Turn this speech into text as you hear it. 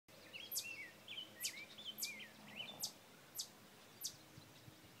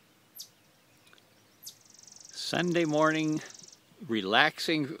Sunday morning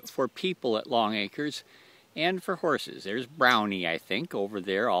relaxing for people at Long Acres and for horses. There's Brownie, I think, over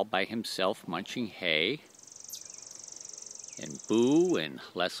there all by himself munching hay. And Boo and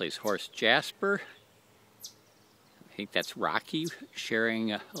Leslie's horse Jasper. I think that's Rocky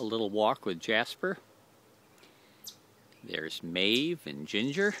sharing a little walk with Jasper. There's Maeve and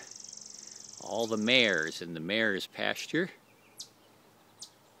Ginger. All the mares in the mares' pasture.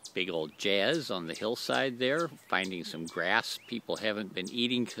 Big old Jazz on the hillside there, finding some grass people haven't been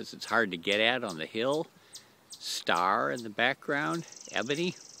eating because it's hard to get at on the hill. Star in the background,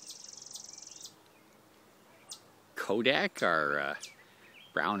 Ebony. Kodak, our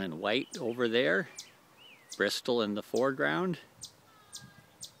brown and white over there. Bristol in the foreground.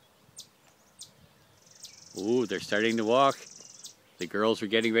 Ooh, they're starting to walk. The girls are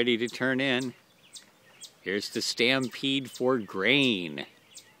getting ready to turn in. Here's the stampede for grain.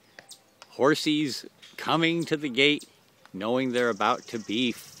 Horsies coming to the gate, knowing they're about to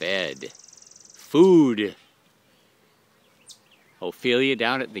be fed. Food. Ophelia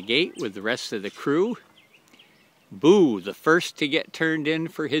down at the gate with the rest of the crew. Boo, the first to get turned in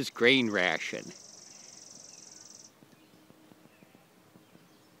for his grain ration.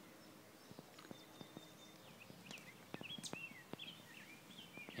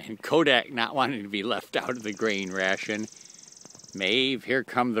 And Kodak not wanting to be left out of the grain ration. Maeve, here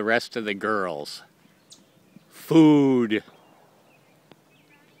come the rest of the girls. Food.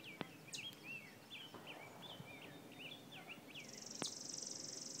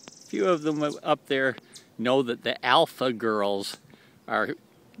 A few of them up there know that the alpha girls are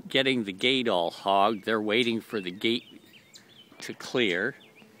getting the gate all hogged. They're waiting for the gate to clear.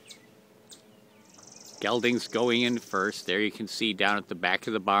 Gelding's going in first. There you can see down at the back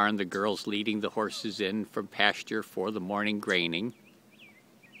of the barn the girls leading the horses in from pasture for the morning graining.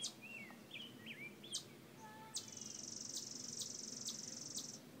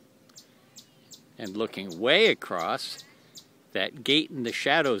 And looking way across, that gate in the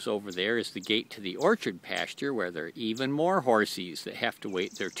shadows over there is the gate to the orchard pasture where there are even more horsies that have to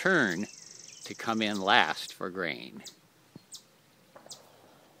wait their turn to come in last for grain.